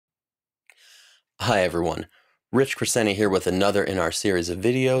Hi everyone, Rich Crescenti here with another in our series of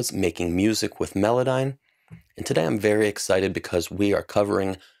videos, Making Music with Melodyne. And today I'm very excited because we are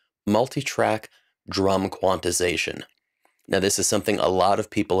covering multi-track drum quantization. Now this is something a lot of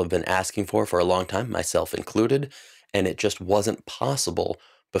people have been asking for a long time, myself included, and it just wasn't possible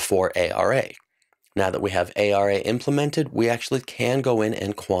before ARA. Now that we have ARA implemented, we actually can go in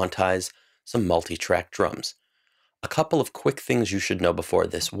and quantize some multi-track drums. A couple of quick things you should know before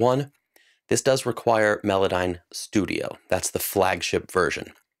this. One, this does require Melodyne Studio. That's the flagship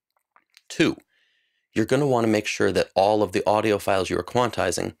version. Two, you're going to want to make sure that all of the audio files you are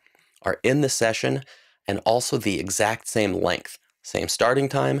quantizing are in the session and also the exact same length. Same starting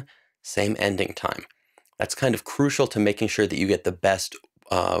time, same ending time. That's kind of crucial to making sure that you get the best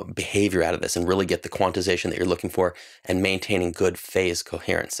behavior out of this and really get the quantization that you're looking for and maintaining good phase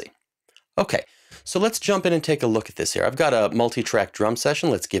coherency. Okay, so let's jump in and take a look at this here. I've got a multi-track drum session.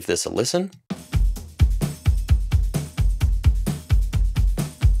 Let's give this a listen.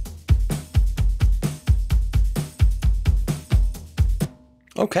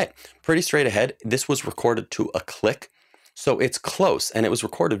 Okay, pretty straight ahead. This was recorded to a click, so it's close and it was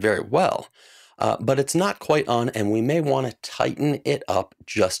recorded very well, but it's not quite on and we may want to tighten it up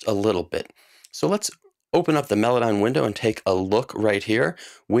just a little bit. So let's open up the Melodyne window and take a look right here.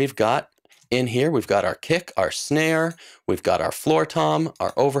 We've got our kick, our snare, we've got our floor tom,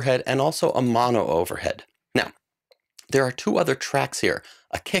 our overhead, and also a mono overhead. Now, there are two other tracks here,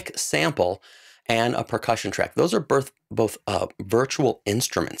 a kick sample and a percussion track. Those are both virtual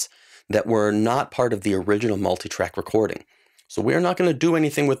instruments that were not part of the original multi-track recording. So we're not going to do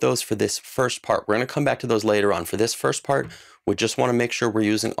anything with those for this first part. We're going to come back to those later on. For this first part, we just want to make sure we're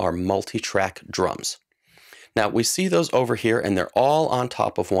using our multi-track drums. Now we see those over here and they're all on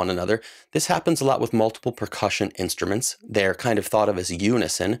top of one another. This happens a lot with multiple percussion instruments. They're kind of thought of as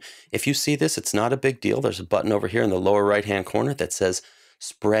unison. If you see this, it's not a big deal. There's a button over here in the lower right-hand corner that says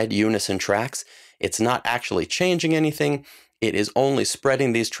spread unison tracks. It's not actually changing anything. It is only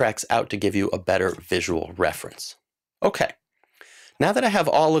spreading these tracks out to give you a better visual reference. Okay, now that I have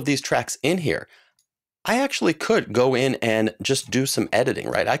all of these tracks in here, I actually could go in and just do some editing,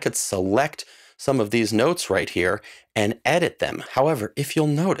 right? I could select some of these notes right here and edit them. However, if you'll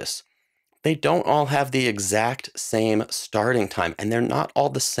notice, they don't all have the exact same starting time and they're not all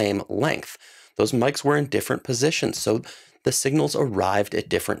the same length. Those mics were in different positions, so the signals arrived at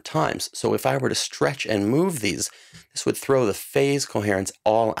different times. So if I were to stretch and move these, this would throw the phase coherence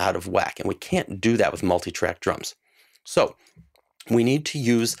all out of whack, and we can't do that with multi-track drums. So we need to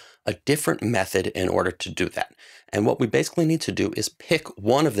use a different method in order to do that. And what we basically need to do is pick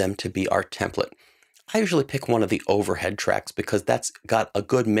one of them to be our template. I usually pick one of the overhead tracks because that's got a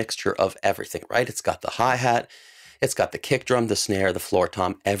good mixture of everything, right? It's got the hi-hat, it's got the kick drum, the snare, the floor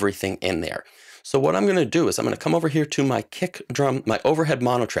tom, everything in there. So what I'm going to do is I'm going to come over here to my kick drum, my overhead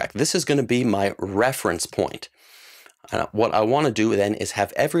mono track. This is going to be my reference point. What I want to do then is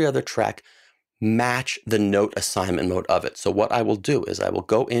have every other track match the note assignment mode of it. So what I will do is I will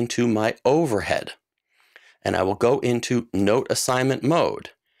go into my overhead and I will go into note assignment mode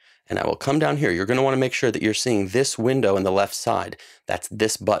and I will come down here. You're going to want to make sure that you're seeing this window in the left side. That's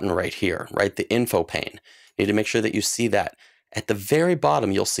this button right here, right? The info pane. You need to make sure that you see that. At the very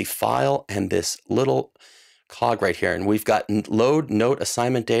bottom, you'll see file and this little cog right here. And we've got load note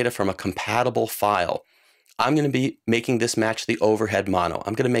assignment data from a compatible file. I'm going to be making this match the overhead mono.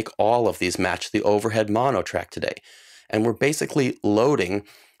 I'm going to make all of these match the overhead mono track today. And we're basically loading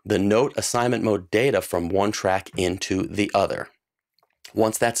the note assignment mode data from one track into the other.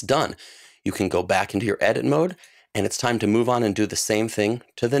 Once that's done, you can go back into your edit mode and it's time to move on and do the same thing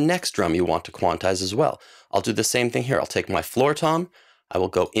to the next drum you want to quantize as well. I'll do the same thing here. I'll take my floor tom, I will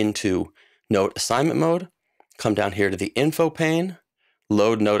go into note assignment mode, come down here to the info pane,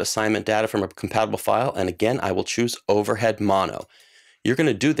 load note assignment data from a compatible file, and again, I will choose overhead mono. You're going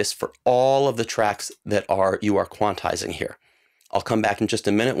to do this for all of the tracks that you are quantizing here. I'll come back in just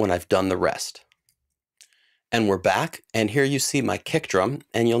a minute when I've done the rest. And we're back, and here you see my kick drum,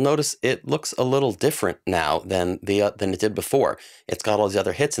 and you'll notice it looks a little different now than it did before. It's got all these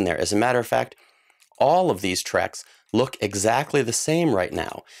other hits in there. As a matter of fact, all of these tracks look exactly the same right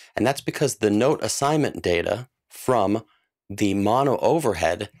now, and that's because the note assignment data from the mono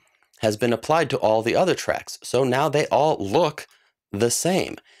overhead has been applied to all the other tracks. So now they all look the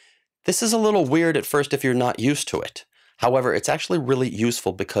same. This is a little weird at first if you're not used to it. However, it's actually really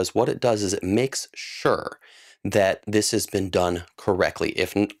useful because what it does is it makes sure that this has been done correctly.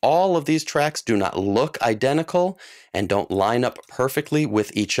 If all of these tracks do not look identical and don't line up perfectly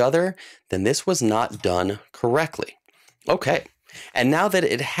with each other, then this was not done correctly. Okay, and now that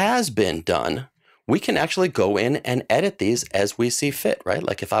it has been done, we can actually go in and edit these as we see fit, right?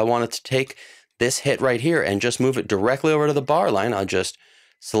 Like if I wanted to take this hit right here and just move it directly over to the bar line, I'll just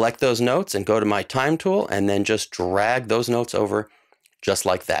select those notes and go to my time tool and then just drag those notes over just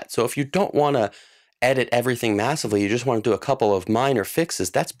like that. So if you don't want to edit everything massively, you just want to do a couple of minor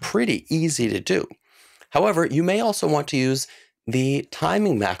fixes, that's pretty easy to do. However, you may also want to use the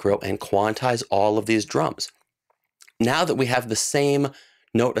timing macro and quantize all of these drums. Now that we have the same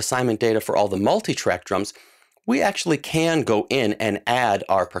note assignment data for all the multi-track drums, we actually can go in and add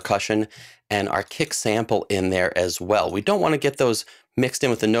our percussion and our kick sample in there as well. We don't want to get those mixed in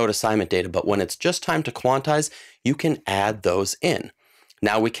with the note assignment data, but when it's just time to quantize, you can add those in.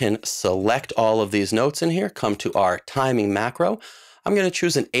 Now we can select all of these notes in here, come to our timing macro. I'm going to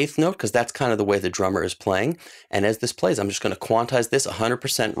choose an eighth note because that's kind of the way the drummer is playing. And as this plays, I'm just going to quantize this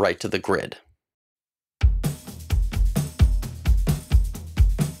 100% right to the grid.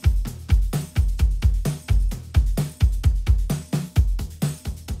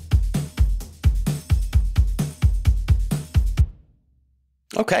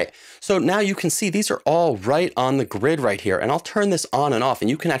 Okay, so now you can see these are all right on the grid right here, and I'll turn this on and off, and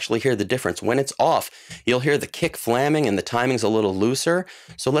you can actually hear the difference. When it's off, you'll hear the kick flamming and the timing's a little looser.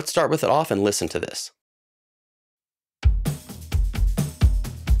 So let's start with it off and listen to this.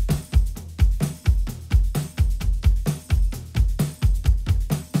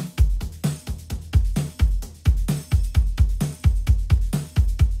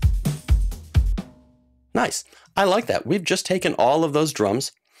 Nice. I like that. We've just taken all of those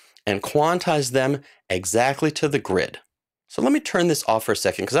drums and quantized them exactly to the grid. So let me turn this off for a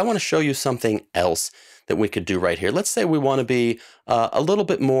second because I want to show you something else that we could do right here. Let's say we want to be a little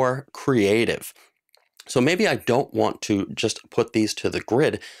bit more creative. So maybe I don't want to just put these to the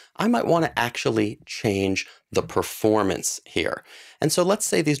grid. I might want to actually change the performance here. And so let's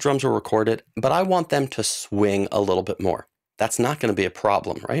say these drums were recorded, but I want them to swing a little bit more. That's not going to be a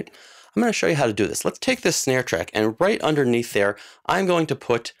problem, right? I'm going to show you how to do this. Let's take this snare track, and right underneath there, I'm going to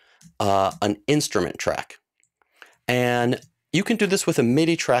put an instrument track. And you can do this with a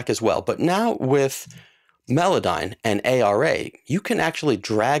MIDI track as well. But now with Melodyne and ARA, you can actually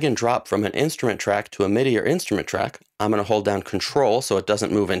drag and drop from an instrument track to a MIDI or instrument track. I'm going to hold down Control so it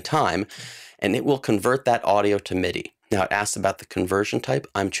doesn't move in time, and it will convert that audio to MIDI. Now it asks about the conversion type.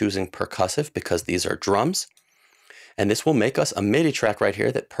 I'm choosing percussive because these are drums. And this will make us a MIDI track right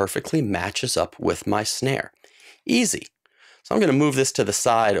here that perfectly matches up with my snare. Easy. So I'm going to move this to the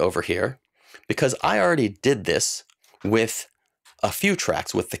side over here because I already did this with a few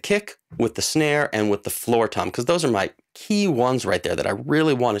tracks, with the kick, with the snare, and with the floor tom, because those are my key ones right there that I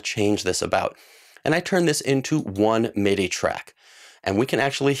really want to change this about. And I turn this into one MIDI track. And we can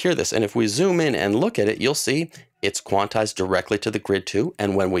actually hear this. And if we zoom in and look at it, you'll see it's quantized directly to the grid too.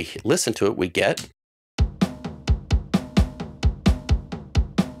 And when we listen to it, we get...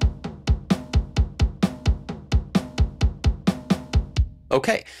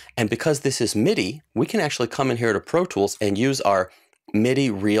 Okay, and because this is MIDI, we can actually come in here to Pro Tools and use our MIDI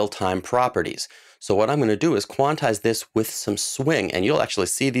real-time properties. So what I'm going to do is quantize this with some swing, and you'll actually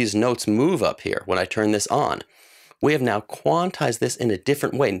see these notes move up here when I turn this on. We have now quantized this in a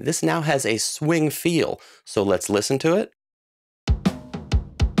different way. This now has a swing feel, so let's listen to it.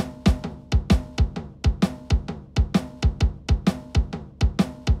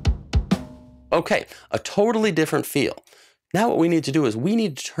 Okay, a totally different feel. Now what we need to do is we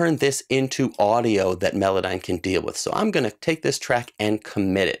need to turn this into audio that Melodyne can deal with. So I'm going to take this track and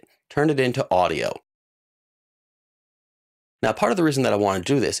commit it, turn it into audio. Now part of the reason that I want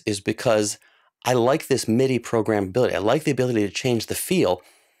to do this is because I like this MIDI programmability. I like the ability to change the feel,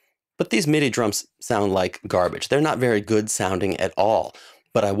 but these MIDI drums sound like garbage. They're not very good sounding at all,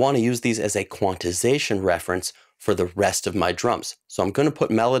 but I want to use these as a quantization reference for the rest of my drums. So I'm going to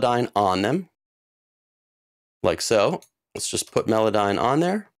put Melodyne on them, like so. Let's just put Melodyne on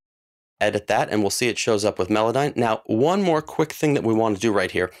there, edit that, and we'll see it shows up with Melodyne. Now, one more quick thing that we want to do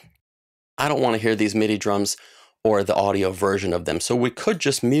right here. I don't want to hear these MIDI drums or the audio version of them, so we could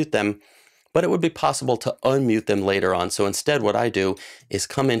just mute them, but it would be possible to unmute them later on. So instead, what I do is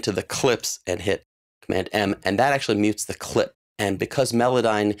come into the clips and hit Command M, and that actually mutes the clip. And because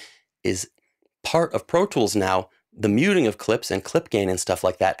Melodyne is part of Pro Tools now, the muting of clips and clip gain and stuff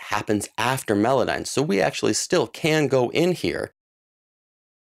like that happens after Melodyne. So we actually still can go in here.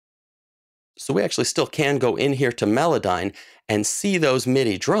 So we actually still can go in here to Melodyne and see those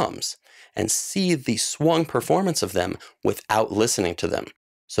MIDI drums and see the swung performance of them without listening to them.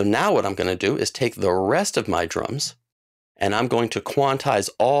 So now what I'm going to do is take the rest of my drums and I'm going to quantize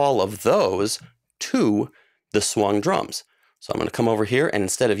all of those to the swung drums. So I'm going to come over here and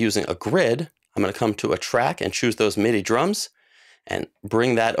instead of using a grid, I'm going to come to a track and choose those MIDI drums and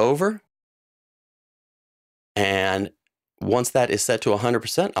bring that over. And once that is set to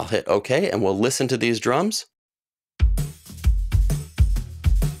 100%, I'll hit OK, and we'll listen to these drums.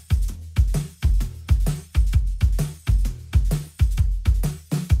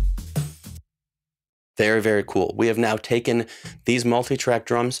 Very, very cool. We have now taken these multi-track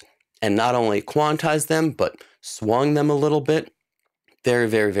drums and not only quantized them, but swung them a little bit. Very,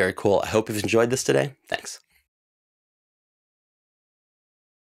 very, very cool. I hope you've enjoyed this today. Thanks.